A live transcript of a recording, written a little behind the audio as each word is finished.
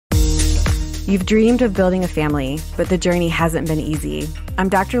You've dreamed of building a family, but the journey hasn't been easy. I'm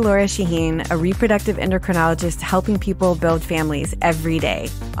Dr. Laura Shaheen, a reproductive endocrinologist helping people build families every day.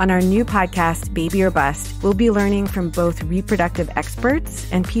 On our new podcast, Baby or Bust, we'll be learning from both reproductive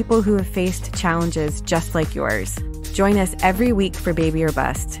experts and people who have faced challenges just like yours. Join us every week for Baby or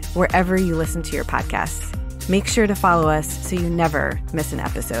Bust, wherever you listen to your podcasts. Make sure to follow us so you never miss an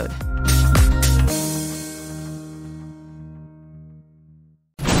episode.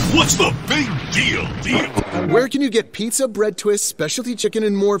 What's the big deal? Where can you get pizza, bread twists, specialty chicken,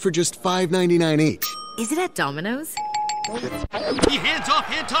 and more for just $5.99 each? Is it at Domino's? He hands off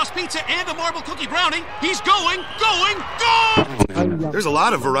hand-tossed pizza and a marble cookie brownie. He's going! There's a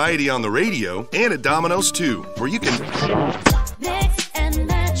lot of variety on the radio and at Domino's too, where you can Mix and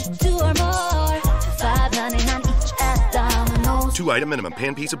match 2 or more. $5.99 each at Domino's. 2-item minimum.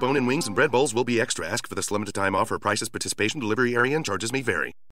 Pan pizza, bone-in wings, and bread bowls will be extra. Ask for this limited time offer. Prices, participation, delivery area, and charges may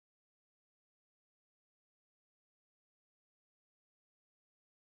vary.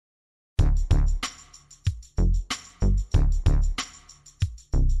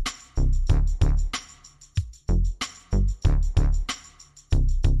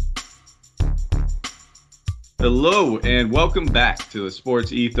 Hello and welcome back to the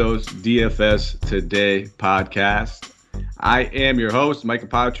Sports Ethos DFS Today podcast. I am your host, Micah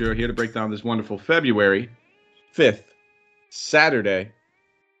Patrio, here to break down this wonderful February 5th, Saturday,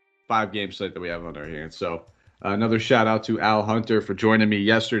 5-game slate that we have on our hands. So another shout out to Al Hunter for joining me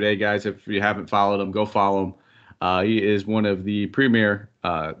yesterday, guys. If you haven't followed him, go follow him. He is one of the premier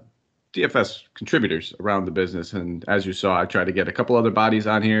DFS contributors around the business. And as you saw, I tried to get a couple other bodies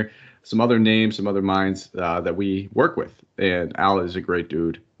on here, some other names, some other minds that we work with. And Al is a great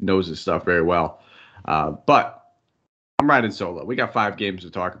dude, knows his stuff very well. But I'm riding solo. We got 5 games to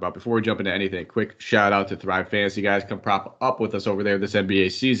talk about. Before we jump into anything, quick shout out to Thrive Fantasy. Guys, come prop up with us over there this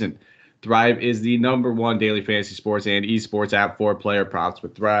NBA season. Thrive is the #1 daily fantasy sports and esports app for player props.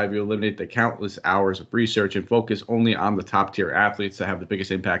 With Thrive, you eliminate the countless hours of research and focus only on the top-tier athletes that have the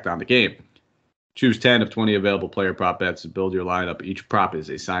biggest impact on the game. Choose 10 of 20 available player prop bets to build your lineup. Each prop is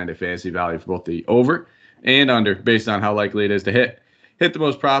assigned a fantasy value for both the over and under based on how likely it is to hit. Hit the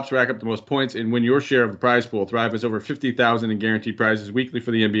most props, rack up the most points, and win your share of the prize pool. Thrive has over $50,000 in guaranteed prizes weekly for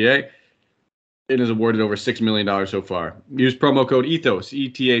the NBA. It has awarded over $6 million so far. Use promo code ETHOS,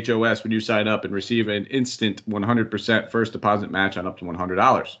 ETHOS, when you sign up and receive an instant 100% first deposit match on up to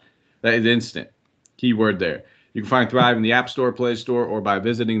 $100. That is instant. Keyword there. You can find Thrive in the App Store, Play Store, or by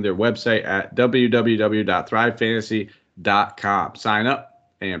visiting their website at www.thrivefantasy.com. Sign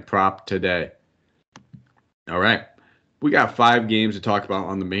up and prop today. All right. We got 5 games to talk about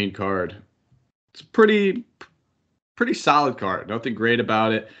on the main card. It's a pretty solid card. Nothing great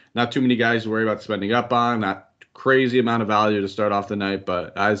about it. Not too many guys to worry about spending up on. Not crazy amount of value to start off the night.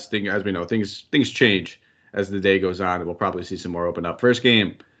 But as we know, things change as the day goes on. And we'll probably see some more open up. First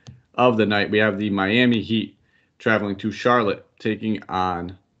game of the night, we have the Miami Heat traveling to Charlotte, taking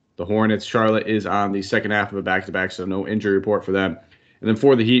on the Hornets. Charlotte is on the second half of a back-to-back, so no injury report for them. And then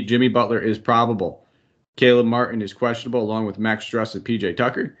for the Heat, Jimmy Butler is probable. Caleb Martin is questionable, along with Max Struss and P.J.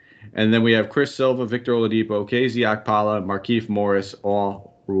 Tucker. And then we have Chris Silva, Victor Oladipo, KZ Okpala, Markieff Morris,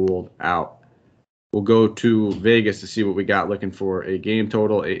 all ruled out. We'll go to Vegas to see what we got, looking for a game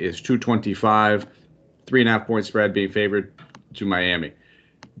total. It is 225, 3.5-point spread being favored to Miami.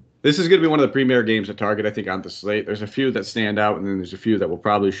 This is going to be one of the premier games to target, I think, on the slate. There's a few that stand out, and then there's a few that we'll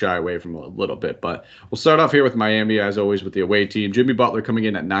probably shy away from a little bit. But we'll start off here with Miami, as always, with the away team. Jimmy Butler coming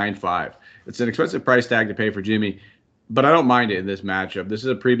in at 9.5. It's an expensive price tag to pay for Jimmy, but I don't mind it in this matchup. This is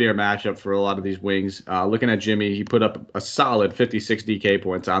a premier matchup for a lot of these wings. Looking at Jimmy, he put up a solid 56 DK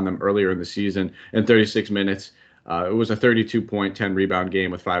points on them earlier in the season in 36 minutes. It was a 32-point, 10-rebound game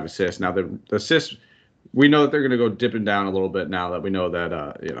with 5 assists. Now, the assists, we know that they're going to go dipping down a little bit now that we know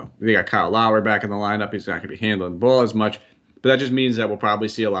that, they got Kyle Lowry back in the lineup. He's not going to be handling the ball as much. But that just means that we'll probably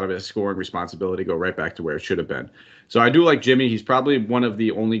see a lot of his scoring responsibility go right back to where it should have been. So I do like Jimmy. He's probably one of the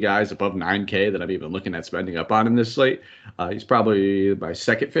only guys above 9K that I'm even looking at spending up on in this slate. He's probably my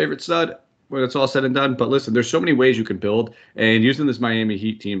second favorite stud when it's all said and done. But listen, there's so many ways you can build, and using this Miami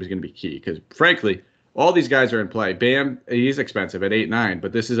Heat team is going to be key because, frankly, all these guys are in play. Bam, he's expensive at 8-9,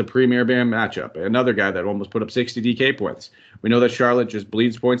 but this is a premier Bam matchup. Another guy that almost put up 60 DK points. We know that Charlotte just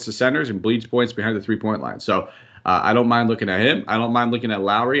bleeds points to centers and bleeds points behind the three-point line. So I don't mind looking at him. I don't mind looking at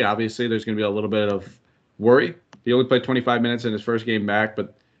Lowry. Obviously, there's going to be a little bit of worry. He only played 25 minutes in his first game back,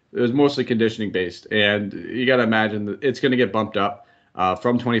 but it was mostly conditioning-based. And you got to imagine that it's going to get bumped up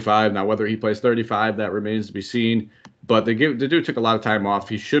from 25. Now, whether he plays 35, that remains to be seen. But the dude took a lot of time off.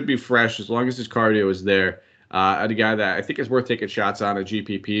 He should be fresh as long as his cardio is there. A guy that I think is worth taking shots on at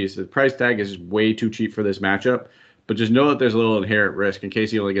GPPs. The price tag is way too cheap for this matchup, but just know that there's a little inherent risk in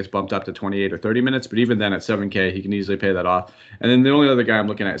case he only gets bumped up to 28 or 30 minutes. But even then, at 7K, he can easily pay that off. And then the only other guy I'm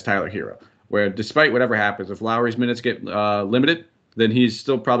looking at is Tyler Hero, where despite whatever happens, if Lowry's minutes get limited, then he's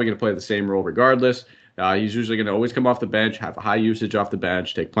still probably going to play the same role regardless. He's usually going to always come off the bench, have a high usage off the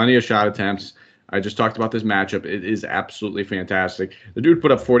bench, take plenty of shot attempts. I just talked about this matchup. It is absolutely fantastic. The dude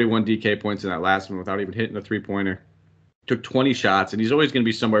put up 41 DK points in that last one without even hitting a three-pointer. Took 20 shots, and he's always going to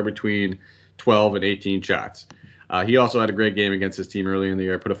be somewhere between 12 and 18 shots. He also had a great game against his team early in the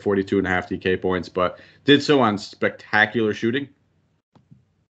year, put up 42.5 DK points, but did so on spectacular shooting.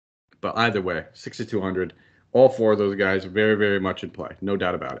 But either way, 6,200. All four of those guys are very, very much in play. No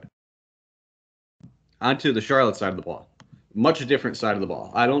doubt about it. On to the Charlotte side of the ball. Much different side of the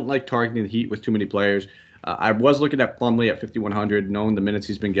ball. I don't like targeting the Heat with too many players. I was looking at Plumlee at 5,100, knowing the minutes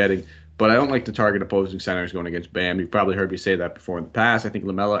he's been getting, but I don't like to target opposing centers going against Bam. You've probably heard me say that before in the past. I think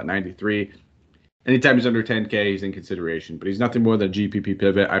LaMelo at 93. Anytime he's under 10K, he's in consideration, but he's nothing more than a GPP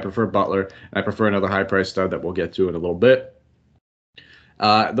pivot. I prefer Butler, and I prefer another high-price stud that we'll get to in a little bit.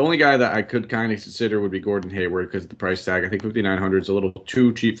 The only guy that I could kind of consider would be Gordon Hayward because of the price tag. I think 5,900 is a little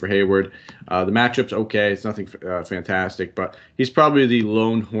too cheap for Hayward. The matchup's okay. It's nothing fantastic, but he's probably the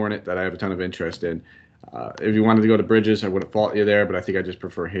lone Hornet that I have a ton of interest in. If you wanted to go to Bridges, I wouldn't fault you there, but I think I just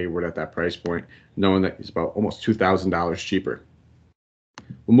prefer Hayward at that price point, knowing that he's about almost $2,000 cheaper.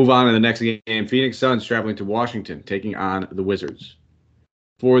 We'll move on to the next game. Phoenix Suns traveling to Washington, taking on the Wizards.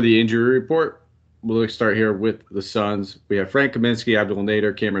 For the injury report, we'll start here with the Suns. We have Frank Kaminsky, Abdul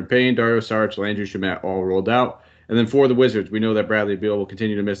Nader, Cameron Payne, Dario Saric, Landry Shamet all rolled out. And then for the Wizards, we know that Bradley Beal will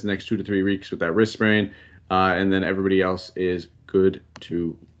continue to miss the next 2 to 3 weeks with that wrist sprain. And then everybody else is good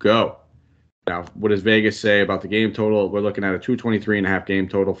to go. Now, what does Vegas say about the game total? We're looking at a 223.5 game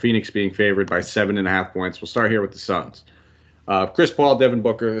total. Phoenix being favored by 7.5 points. We'll start here with the Suns. Chris Paul, Devin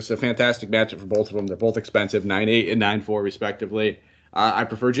Booker. It's a fantastic matchup for both of them. They're both expensive, 9.8 and 9.4 respectively. I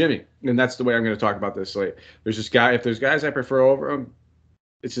prefer Jimmy, and that's the way I'm going to talk about this slate. There's this guy. If there's guys I prefer over him,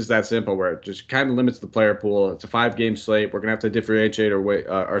 it's just that simple. Where it just kind of limits the player pool. It's a 5-game slate. We're going to have to differentiate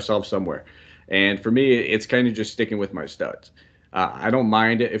ourselves somewhere. And for me, it's kind of just sticking with my studs. I don't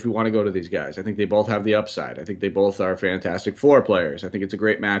mind it if we want to go to these guys. I think they both have the upside. I think they both are fantastic floor players. I think it's a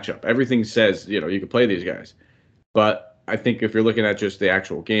great matchup. Everything says you can play these guys, but I think if you're looking at just the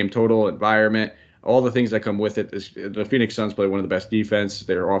actual game total, environment, all the things that come with it, the Phoenix Suns play one of the best defense.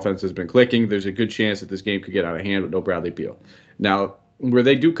 Their offense has been clicking. There's a good chance that this game could get out of hand with no Bradley Beal. Now, where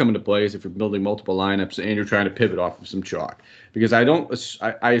they do come into play is if you're building multiple lineups and you're trying to pivot off of some chalk. Because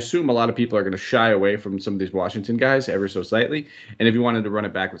I assume a lot of people are going to shy away from some of these Washington guys ever so slightly. And if you wanted to run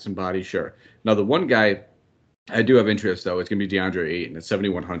it back with some body, sure. Now, the one guy I do have interest, though, is going to be DeAndre Ayton at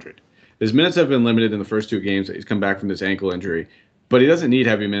 7,100. His minutes have been limited in the first 2 games. He's come back from this ankle injury. But he doesn't need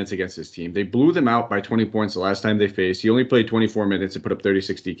heavy minutes against his team. They blew them out by 20 points the last time they faced. He only played 24 minutes and put up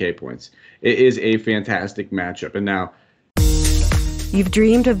 36 DK points. It is a fantastic matchup. And now, You've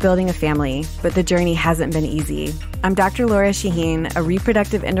dreamed of building a family, but the journey hasn't been easy. I'm Dr. Laura Shaheen, a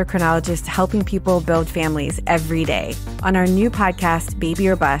reproductive endocrinologist helping people build families every day. On our new podcast, Baby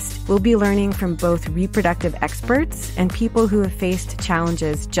or Bust, we'll be learning from both reproductive experts and people who have faced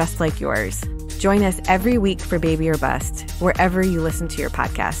challenges just like yours. Join us every week for Baby or Bust, wherever you listen to your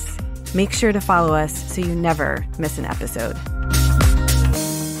podcasts. Make sure to follow us so you never miss an episode.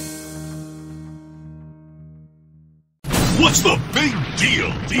 What's the big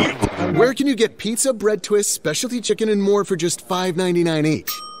deal? Where can you get pizza, bread twists, specialty chicken, and more for just $5.99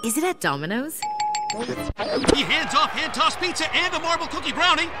 each? Is it at Domino's? He hands off hand-tossed pizza and a marble cookie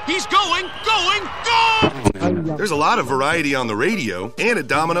brownie. He's going! There's a lot of variety on the radio and at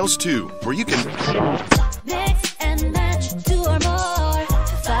Domino's, too, where you can Mix and match 2 or more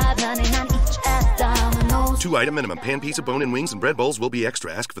for $5.99 each at Domino's. 2-item minimum. Pan pizza, bone-in wings, and bread bowls will be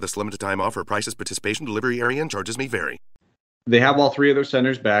extra. Ask for this limited time offer. Prices, participation, delivery area, and charges may vary. they have all 3 of their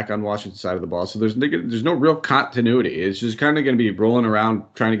centers back on Washington's side of the ball, so there's no real continuity. It's just kind of going to be rolling around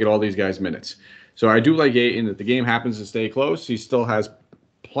trying to get all these guys minutes. So I do like Ayton that the game happens to stay close. He still has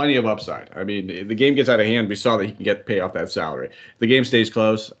plenty of upside. I mean, if the game gets out of hand, we saw that he can pay off that salary. If the game stays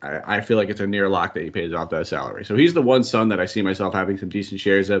close, I feel like it's a near lock that he pays off that salary. So he's the one son that I see myself having some decent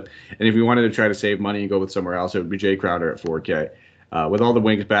shares of. And if you wanted to try to save money and go with somewhere else, it would be Jay Crowder at 4K. With all the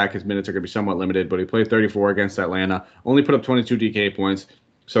wings back, his minutes are going to be somewhat limited, but he played 34 against Atlanta, only put up 22 DK points.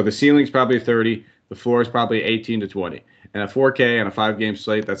 So the ceiling's probably 30, the floor is probably 18 to 20. And a 4K and a 5-game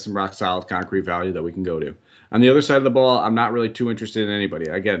slate, that's some rock-solid concrete value that we can go to. On the other side of the ball, I'm not really too interested in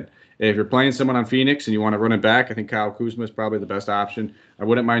anybody. Again, If you're playing someone on Phoenix and you want to run it back, I think Kyle Kuzma is probably the best option. I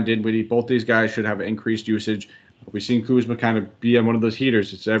wouldn't mind Dinwiddie. Both these guys should have increased usage. We've seen Kuzma kind of be on one of those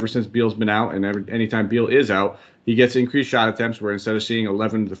heaters. It's ever since Beal's been out, and anytime Beal is out, he gets increased shot attempts where instead of seeing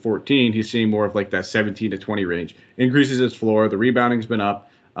 11 to 14, he's seeing more of like that 17 to 20 range. Increases his floor. The rebounding's been up.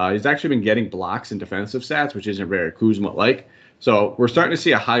 He's actually been getting blocks and defensive stats, which isn't very Kuzma-like. So we're starting to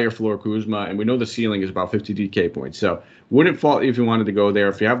see a higher floor Kuzma, and we know the ceiling is about 50 DK points. So wouldn't fault if you wanted to go there.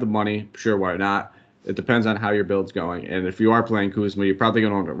 If you have the money, sure, why not? It depends on how your build's going. And if you are playing Kuzma, you're probably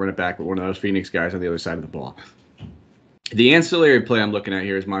going to want to run it back with one of those Phoenix guys on the other side of the ball. The ancillary play I'm looking at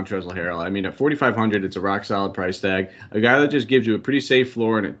here is Montrezl Harrell. I mean, at 4,500, it's a rock-solid price tag. A guy that just gives you a pretty safe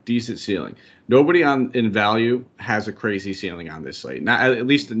floor and a decent ceiling. Nobody in value has a crazy ceiling on this slate. At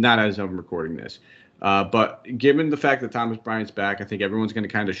least not as I'm recording this. But given the fact that Thomas Bryant's back, I think everyone's going to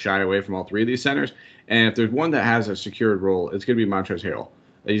kind of shy away from all three of these centers. And if there's one that has a secured role, it's going to be Montrezl Harrell.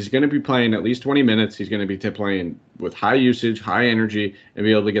 He's going to be playing at least 20 minutes. He's going to be playing with high usage, high energy, and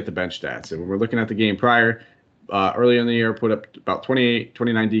be able to get the bench stats. And when we're looking at the game prior, earlier in the year, put up about 28,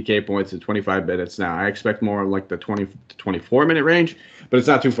 29 DK points in 25 minutes. Now, I expect more like the 20 to 24-minute range, but it's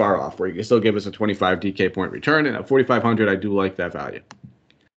not too far off where you can still give us a 25 DK point return. And at 4,500, I do like that value.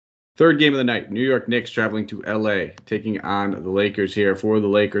 Third game of the night, New York Knicks traveling to L.A., taking on the Lakers here. For the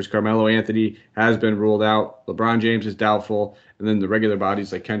Lakers, Carmelo Anthony has been ruled out. LeBron James is doubtful. And then the regular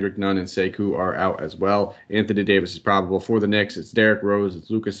bodies like Kendrick Nunn and Sekou are out as well. Anthony Davis is probable. For the Knicks, it's Derrick Rose,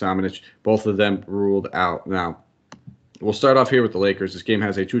 it's Luka Samanic. Both of them ruled out. Now, we'll start off here with the Lakers. This game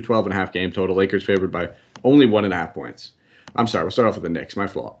has a 212.5 game total. Lakers favored by only 1.5 points. I'm sorry, we'll start off with the Knicks. My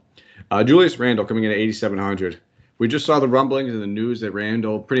fault. Julius Randle coming in at 8,700. We just saw the rumblings in the news that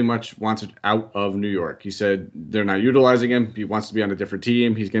Randle pretty much wants it out of New York. He said they're not utilizing him. He wants to be on a different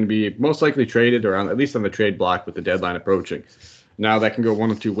team. He's going to be most likely traded, or at least on the trade block with the deadline approaching. Now, that can go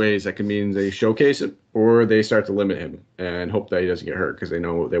one of two ways. That can mean they showcase him, or they start to limit him and hope that he doesn't get hurt because they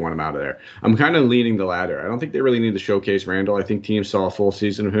know they want him out of there. I'm kind of leaning the latter. I don't think they really need to showcase Randle. I think teams saw a full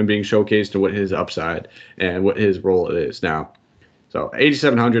season of him being showcased and what his upside and what his role is now. So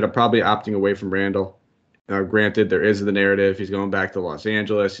 8,700, I'm probably opting away from Randle. Granted, there is the narrative. He's going back to Los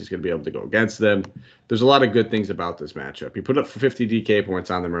Angeles. He's going to be able to go against them. There's a lot of good things about this matchup. He put up 50 DK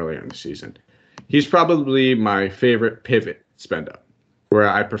points on them earlier in the season. He's probably my favorite pivot spend up, where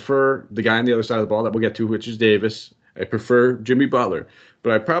I prefer the guy on the other side of the ball that we'll get to, which is Davis. I prefer Jimmy Butler,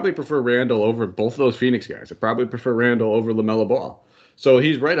 but I probably prefer Randle over both of those Phoenix guys. I probably prefer Randle over LaMelo Ball. So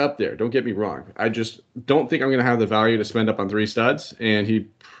he's right up there. Don't get me wrong. I just don't think I'm going to have the value to spend up on three studs, and he'd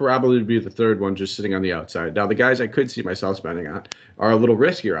probably be the third one just sitting on the outside. Now, the guys I could see myself spending on are a little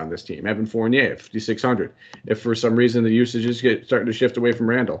riskier on this team. Evan Fournier at 5,600. If for some reason the usage is starting to shift away from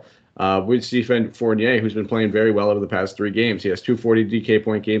Randle, we'd see Fournier, who's been playing very well over the past 3 games. He has 240 DK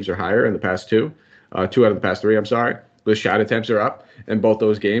point games or higher in the past 2 out of the past 3, I'm sorry. The shot attempts are up. In both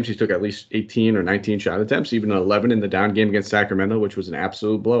those games, he took at least 18 or 19 shot attempts, even 11 in the down game against Sacramento, which was an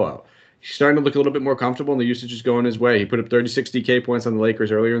absolute blowout. He's starting to look a little bit more comfortable, and the usage is going his way. He put up 36 DK points on the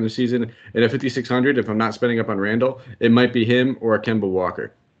Lakers earlier in the season. And at 5,600, if I'm not spending up on Randle, it might be him or Kemba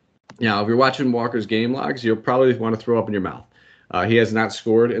Walker. Now, if you're watching Walker's game logs, you'll probably want to throw up in your mouth. He has not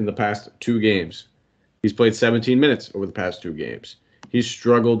scored in the past 2 games. He's played 17 minutes over the past 2 games. He's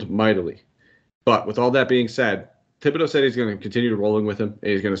struggled mightily. But with all that being said, Thibodeau said he's going to continue rolling with him,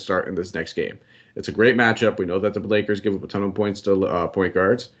 and he's going to start in this next game. It's a great matchup. We know that the Lakers give up a ton of points to point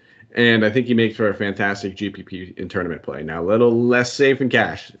guards, and I think he makes for a fantastic GPP in tournament play. Now, a little less safe in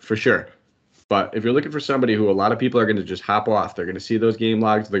cash, for sure. But if you're looking for somebody who a lot of people are going to just hop off, they're going to see those game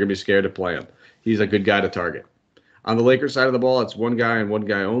logs, they're going to be scared to play him. He's a good guy to target. On the Lakers side of the ball, it's one guy and one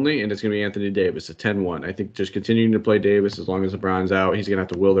guy only, and it's going to be Anthony Davis, a 10-1. I think just continuing to play Davis as long as LeBron's out, he's going to have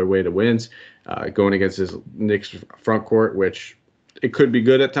to will their way to wins. Going against his Knicks front court, which it could be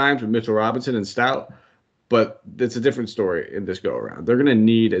good at times with Mitchell Robinson and Stout, but it's a different story in this go-around. They're going to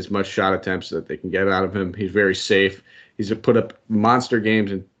need as much shot attempts that they can get out of him. He's very safe. He's put up monster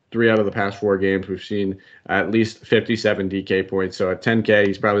games in 3 out of the past 4 games. We've seen at least 57 DK points. So at 10K,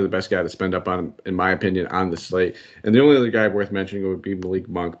 he's probably the best guy to spend up on, in my opinion, on the slate. And the only other guy worth mentioning would be Malik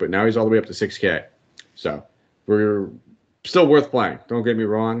Monk, but now he's all the way up to 6K. So we're still worth playing. Don't get me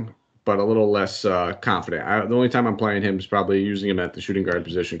wrong, but a little less confident. The only time I'm playing him is probably using him at the shooting guard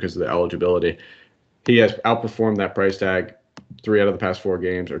position because of the eligibility. He has outperformed that price tag 3 out of the past 4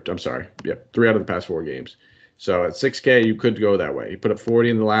 games. 3 out of the past 4 games. So at 6K, you could go that way. He put up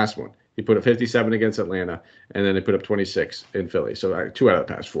 40 in the last one. He put up 57 against Atlanta, and then he put up 26 in Philly. So 2 out of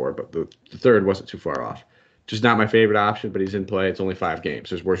the past 4, but the third wasn't too far off. Just not my favorite option, but he's in play. It's only 5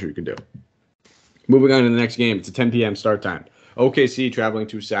 games. There's worse you can do. Moving on to the next game. It's a 10 p.m. start time. OKC traveling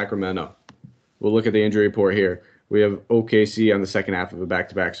to Sacramento. We'll look at the injury report here. We have OKC on the second half of a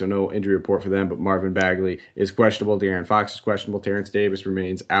back-to-back, so no injury report for them, but Marvin Bagley is questionable. De'Aaron Fox is questionable. Terrence Davis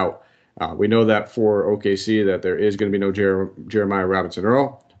remains out. We know that for OKC that there is going to be no Jeremiah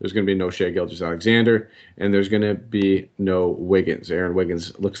Robinson-Earl. There's going to be no Shai Gilgeous-Alexander, and there's going to be no Wiggins. Aaron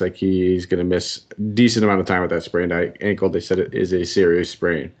Wiggins looks like he's going to miss a decent amount of time with that sprained ankle. They said it is a serious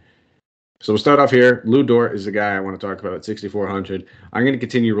sprain. So we'll start off here. Lou Dort is the guy I want to talk about at 6,400. I'm going to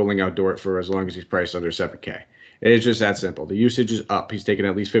continue rolling out Dort for as long as he's priced under 7K. It's just that simple. The usage is up. He's taken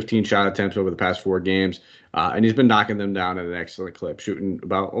at least 15 shot attempts over the past 4 games, and he's been knocking them down at an excellent clip, shooting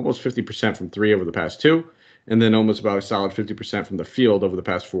about almost 50% from 3 over the past 2, and then almost about a solid 50% from the field over the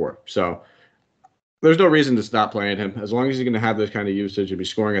past 4. So there's no reason to stop playing him. As long as he's going to have this kind of usage and be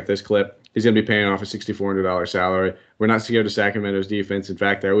scoring at this clip, he's going to be paying off a $6,400 salary. We're not scared of Sacramento's defense. In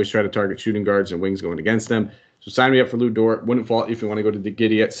fact, I always try to target shooting guards and wings going against them. So sign me up for Lou Dort. Wouldn't fault you if you want to go to the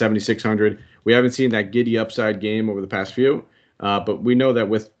Giddy at 7,600. We haven't seen that Giddy upside game over the past few, but we know that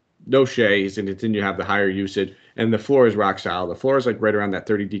with no Shai, he's going to continue to have the higher usage, and the floor is rock solid. The floor is like right around that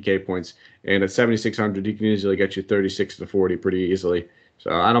 30 DK points, and at 7,600, he can easily get you 36 to 40 pretty easily. So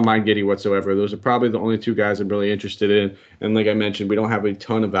I don't mind Giddy whatsoever. Those are probably the only 2 guys I'm really interested in. And like I mentioned, we don't have a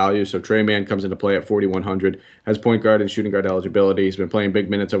ton of value. So Trey Mann comes into play at 4,100, has point guard and shooting guard eligibility. He's been playing big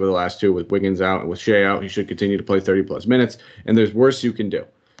minutes over the last 2 with Wiggins out and with Shai out. He should continue to play 30-plus minutes. And there's worse you can do.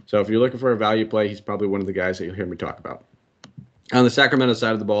 So if you're looking for a value play, he's probably one of the guys that you'll hear me talk about. On the Sacramento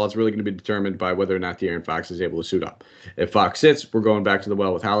side of the ball, it's really going to be determined by whether or not De'Aaron Fox is able to suit up. If Fox sits, we're going back to the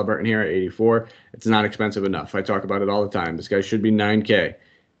well with Halliburton here at 84. It's not expensive enough. I talk about it all the time. This guy should be 9K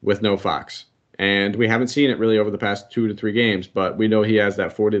with no Fox. And we haven't seen it really over the past 2 to 3 games, but we know he has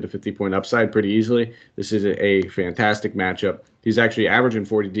that 40 to 50 point upside pretty easily. This is a fantastic matchup. He's actually averaging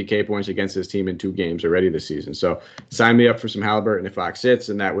 40 DK points against his team in 2 games already this season. So sign me up for some Halliburton if Fox sits,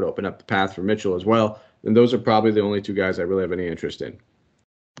 and that would open up the path for Mitchell as well. And those are probably the only 2 guys I really have any interest in.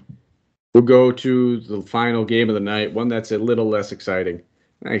 We'll go to the final game of the night, one that's a little less exciting.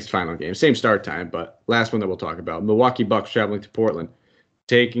 Nice final game. Same start time, but last one that we'll talk about. Milwaukee Bucks traveling to Portland,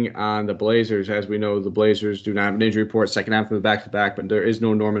 taking on the Blazers. As we know, the Blazers do not have an injury report second half of the back-to-back, but there is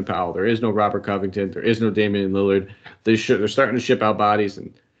no Norman Powell. There is no Robert Covington. There is no Damian Lillard. They're starting to ship out bodies,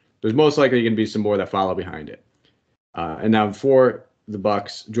 and there's most likely going to be some more that follow behind it. And now for the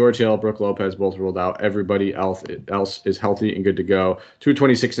Bucks, George Hill, Brook Lopez both ruled out. Everybody else is healthy and good to go.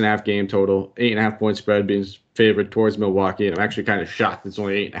 226.5 game total, 8.5 point spread being favored towards Milwaukee, and I'm actually kind of shocked it's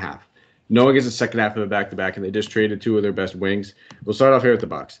only 8.5. Knowing it's the second half of a back-to-back, and they just traded 2 of their best wings. We'll start off here with the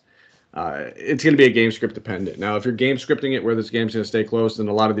Bucks. It's going to be a game script dependent. Now, if you're game scripting it where this game's going to stay close, then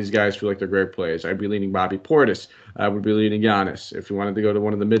a lot of these guys feel like they're great plays. I'd be leaning Bobby Portis. I would be leaning Giannis. If you wanted to go to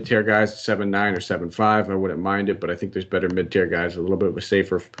one of the mid-tier guys, 7.9 or 7.5, I wouldn't mind it, but I think there's better mid-tier guys, a little bit of a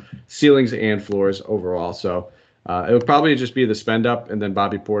safer ceilings and floors overall. So it would probably just be the spend up, and then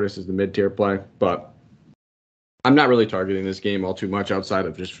Bobby Portis is the mid-tier play. But I'm not really targeting this game all too much outside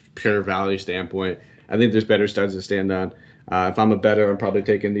of just pure value standpoint. I think there's better studs to stand on. If I'm a bettor, I'm probably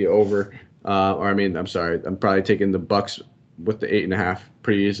taking the over. I'm probably taking the Bucks with the 8.5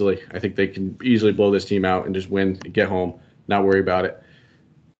 pretty easily. I think they can easily blow this team out and just win, get home, not worry about it.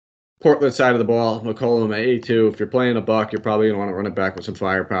 Portland side of the ball, McCollum at 8.2. If you're playing a buck, you're probably going to want to run it back with some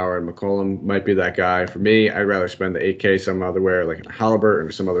firepower, and McCollum might be that guy. For me, I'd rather spend the 8K some other way, like in Halliburton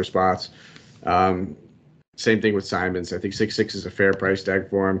or some other spots. Same thing with Simons. I think 6.6 is a fair price tag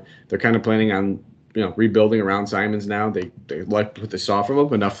for him. They're kind of planning on rebuilding around Simons now. They like what they saw from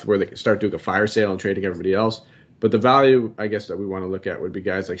him enough where they can start doing a fire sale and trading everybody else. But the value, I guess, that we want to look at would be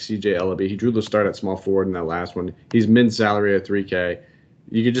guys like CJ Ellaby. He drew the start at small forward in that last one. He's min-salary at 3K.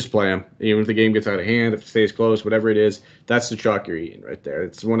 You could just play him. Even if the game gets out of hand, if it stays close, whatever it is, that's the chalk you're eating right there.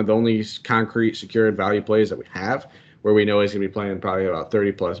 It's one of the only concrete, secured value plays that we have where we know he's going to be playing probably about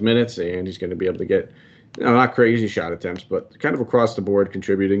 30-plus minutes, and he's going to be able to get not crazy shot attempts, but kind of across the board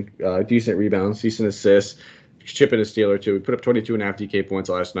contributing. Decent rebounds, decent assists, chipping a steal or 2. We put up 22.5 DK points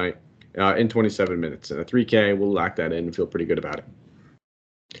last night in 27 minutes. And a 3K, we'll lock that in and feel pretty good about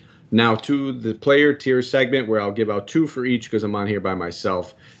it. Now to the player tier segment where I'll give out 2 for each because I'm on here by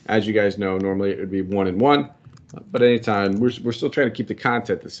myself. As you guys know, normally it would be 1 and 1. But anytime, we're still trying to keep the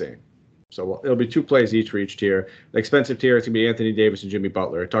content the same. So it'll be 2 plays each for each tier. The expensive tier is going to be Anthony Davis and Jimmy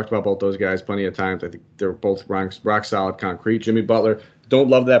Butler. I talked about both those guys plenty of times. I think they're both rock solid concrete. Jimmy Butler, don't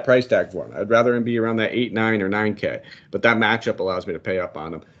love that price tag for him. I'd rather him be around that 8, 9, or 9K. But that matchup allows me to pay up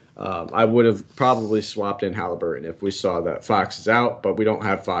on him. I would have probably swapped in Halliburton if we saw that Fox is out, but we don't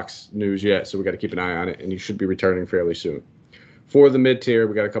have Fox news yet, so we got to keep an eye on it, and he should be returning fairly soon. For the mid-tier,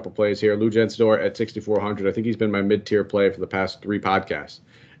 we got a couple plays here. Lou Gensdor at 6,400. I think he's been my mid-tier play for the past 3 podcasts.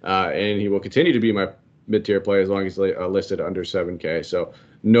 And he will continue to be my mid-tier play as long as he's listed under 7K. So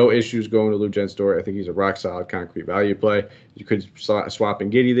no issues going to Lou Gensdor. I think he's a rock-solid concrete value play. You could swap in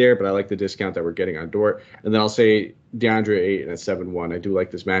Giddy there, but I like the discount that we're getting on Dort. And then I'll say DeAndre Ayton at 7-1. I do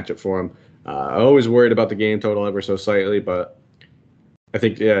like this matchup for him. I always worried about the game total ever so slightly, but I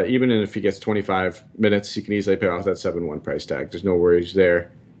think even if he gets 25 minutes, he can easily pay off that 7-1 price tag. There's no worries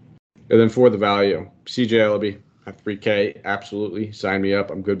there. And then for the value, CJ Ellaby at 3K, absolutely. Sign me up.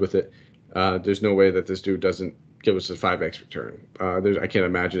 I'm good with it. There's no way that this dude doesn't give us a 5x return. I can't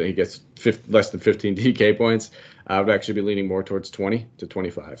imagine that he gets less than 15 DK points. I would actually be leaning more towards 20 to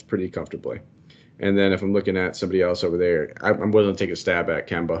 25 pretty comfortably. And then if I'm looking at somebody else over there, I'm willing to take a stab at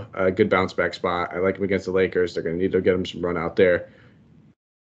Kemba. A good bounce back spot. I like him against the Lakers. They're going to need to get him some run out there.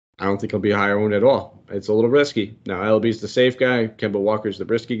 I don't think he'll be higher owned at all. It's a little risky. Now, LB's the safe guy. Kemba Walker's the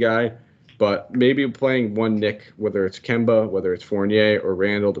risky guy. But maybe playing one Nick, whether it's Kemba, whether it's Fournier or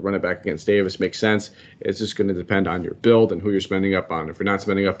Randall, to run it back against Davis makes sense. It's just going to depend on your build and who you're spending up on. If you're not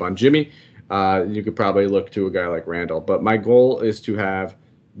spending up on Jimmy, you could probably look to a guy like Randall. But my goal is to have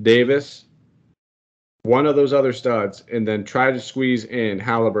Davis, one of those other studs, and then try to squeeze in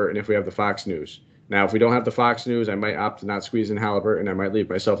Halliburton if we have the Fox News. Now, if we don't have the Fox News, I might opt to not squeeze in Halliburton. I might leave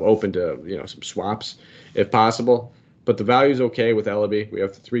myself open to some swaps if possible. But the value is okay with Ellaby. We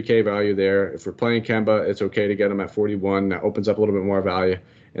have the 3K value there. If we're playing Kemba, it's okay to get him at 41. That opens up a little bit more value.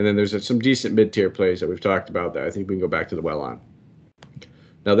 And then there's some decent mid-tier plays that we've talked about that I think we can go back to the well on.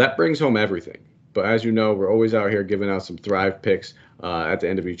 Now, that brings home everything. But as you know, we're always out here giving out some Thrive picks at the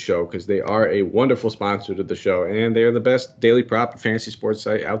end of each show because they are a wonderful sponsor to the show, and they are the best daily prop and fantasy sports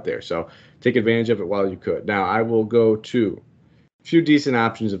site out there. So take advantage of it while you could. Now, I will go to a few decent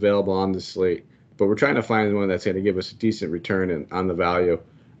options available on the slate, but we're trying to find one that's going to give us a decent return on the value.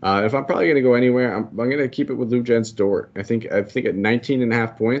 If I'm probably going to go anywhere, I'm going to keep it with Lou Gensdor. I think at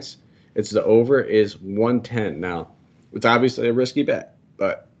 19.5 points, the over is 110. Now, it's obviously a risky bet,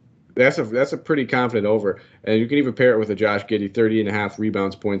 but that's a pretty confident over. And you can even pair it with a Josh Giddey, 30.5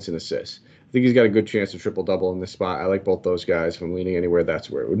 rebounds, points, and assists. I think he's got a good chance to triple-double in this spot. I like both those guys. If I'm leaning anywhere, that's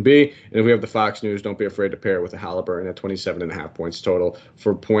where it would be. And if we have the Fox News, don't be afraid to pair it with a Halliburton at 27.5 points total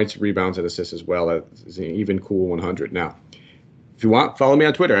for points, rebounds, and assists as well. That's an even cool 100. Now, if you want, follow me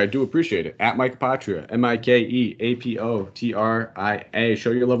on Twitter. I do appreciate it. At Mike Apotria, MikeApotria.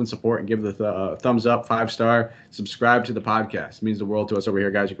 Show your love and support and give the thumbs up, 5-star. Subscribe to the podcast. It means the world to us over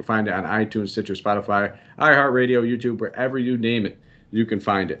here, guys. You can find it on iTunes, Stitcher, Spotify, iHeartRadio, YouTube, wherever you name it, you can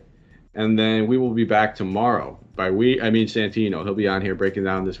find it. And then we will be back tomorrow. By we, I mean Santino. He'll be on here breaking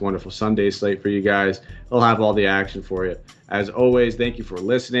down this wonderful Sunday slate for you guys. He'll have all the action for you. As always, thank you for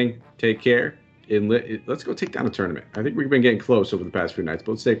listening. Take care. And let's go take down a tournament. I think we've been getting close over the past few nights,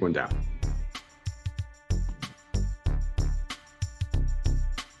 but let's take one down.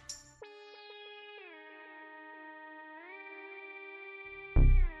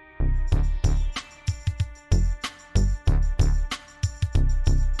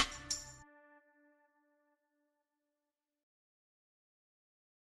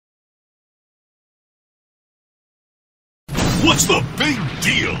 What's the big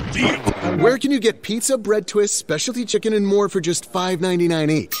deal? Where can you get pizza, bread twists, specialty chicken, and more for just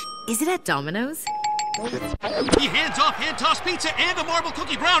 $5.99 each? Is it at Domino's? He hands off hand toss pizza and a marble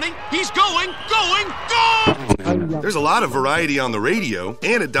cookie brownie. He's going! There's a lot of variety on the radio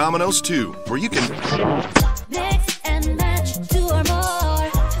and at Domino's too, where you can Mix and match 2 or more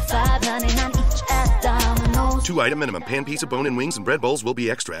for $5.99 each at Domino's. 2-item minimum. Pan pizza, bone-in wings, and bread bowls will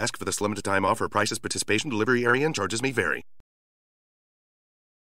be extra. Ask for this limited time offer. Prices, participation, delivery area, and charges may vary.